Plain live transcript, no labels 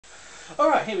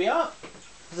Alright, here we are.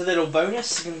 As a little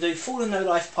bonus, we're going to do Fallen No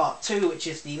Life Part 2, which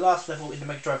is the last level in the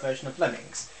Megadrive version of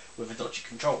Lemmings, with a dodgy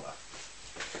controller.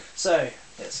 So,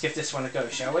 let's give this one a go,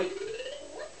 shall we?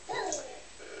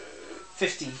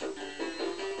 50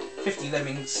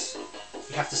 Lemmings,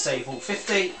 you have to save all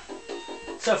 50.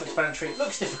 Self-explanatory,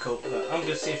 looks difficult, but I'm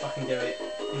going to see if I can do it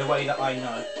in a way that I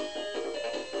know.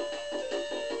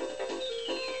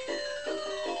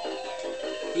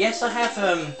 Yes, I have,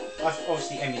 I've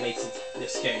obviously emulated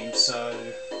this game, so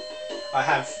I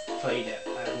have played it,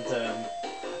 and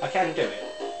I can do it.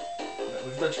 But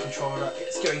with dodgy controller,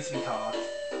 it's going to be hard.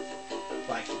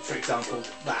 Like, for example,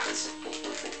 that.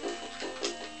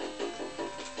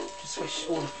 Just wish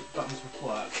all the buttons would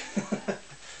work.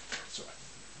 That's alright.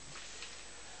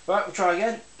 Right, we'll try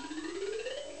again.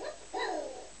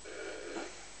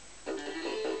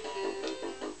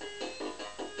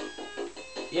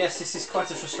 Yes, this is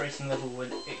quite a frustrating level when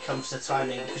it comes to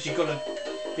timing, because you've got to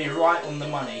be right on the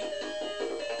money.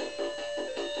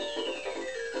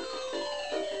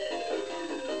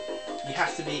 You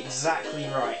have to be exactly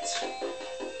right.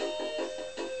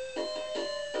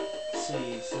 Let's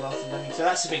see, it's the last of Lemmings. So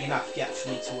that's a big enough gap for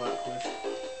me to work with.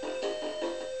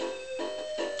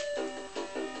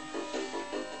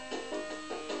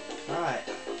 Alright.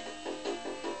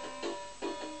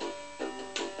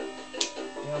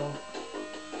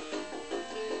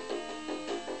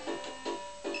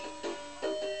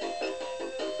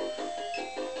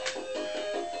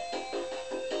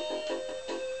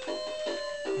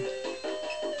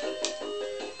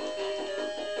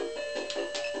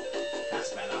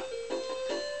 That's better.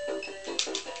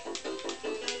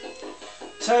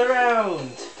 Turn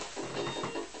around.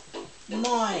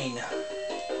 Mine.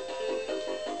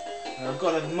 And I've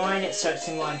got to mine it so it's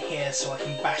in line here so I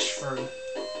can bash through.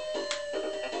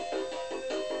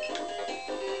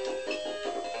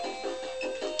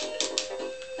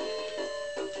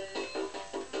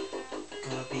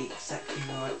 Gotta be exactly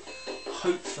right.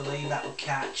 Hopefully that will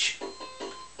catch.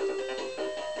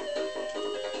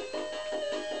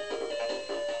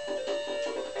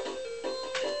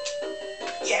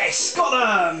 Yes, got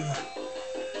them!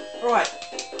 Right,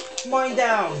 mine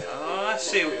down. Oh, I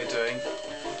see what you're doing.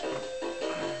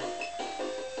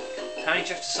 How many do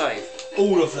you have to save?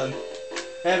 All of them.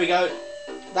 There we go.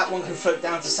 That one can float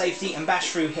down to safety and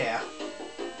bash through here.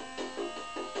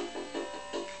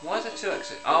 Why is there two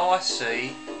exits? Oh, I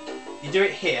see. You do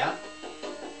it here.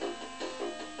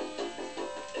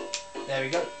 There we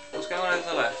go. What's going on over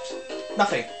the left?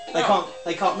 Nothing. They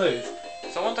can't move.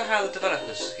 So I wonder how the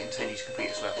developers continue to complete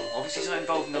this level. Obviously it's not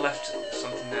involving the left,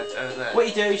 something that's over there. What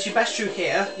you do is you bash through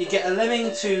here, you get a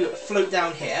lemming to float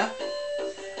down here,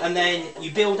 and then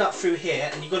you build up through here,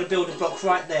 and you've got to build a block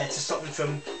right there to stop them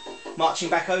from marching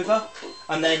back over,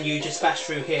 and then you just bash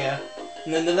through here,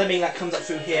 and then the lemming that comes up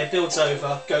through here builds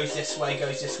over, goes this way,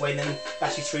 and then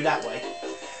bashes through that way.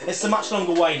 It's the much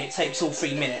longer way and it takes all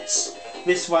 3 minutes.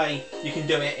 This way you can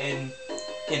do it in,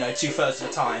 2/3 of the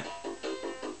time.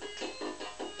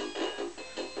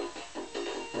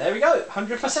 There we go,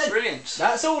 100%. Brilliant.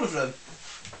 That's all of them.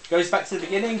 Goes back to the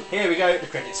beginning. Here we go, the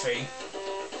credits theme,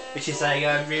 which is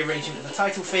a rearrangement of the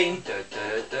title theme.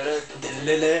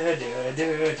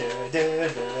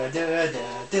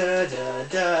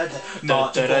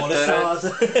 Marching for the stars.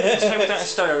 Let's hope that's a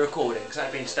stereo recording, because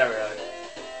that'd be in stereo.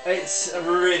 It's a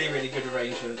really, really good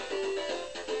arrangement.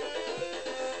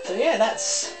 So yeah,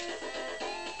 that's...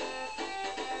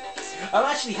 I'm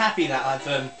actually happy that I've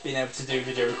been able to do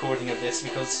video recording of this,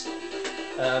 because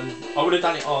I would have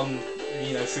done it on,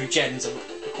 through Gens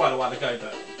quite a while ago,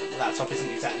 but the laptop isn't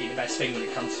exactly the best thing when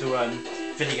it comes to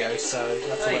video, so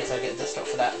that's why I get a desktop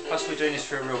for that. Plus we're doing this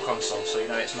for a real console, so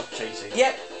it's not cheating.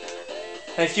 Yep.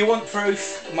 And if you want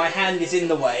proof, my hand is in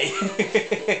the way.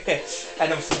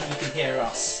 And obviously you can hear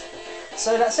us.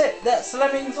 So that's it. That's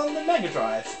Lemmings on the Mega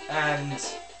Drive, and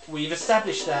we've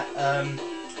established that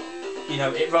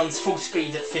it runs full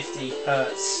speed at 50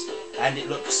 Hz, and it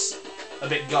looks a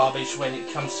bit garbage when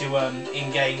it comes to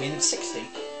in-game in 60.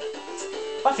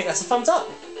 I think that's a thumbs up.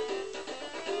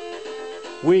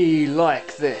 We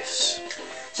like this.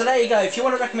 So there you go. If you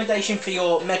want a recommendation for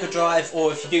your Mega Drive,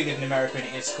 or if you do live in America and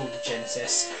it is called the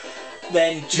Genesis,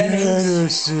 then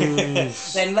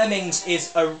Lemmings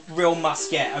is a real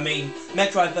must-get. I mean,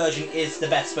 Mega Drive version is the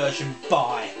best version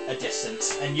by a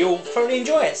distance, and you'll thoroughly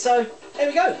enjoy it. So there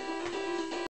we go.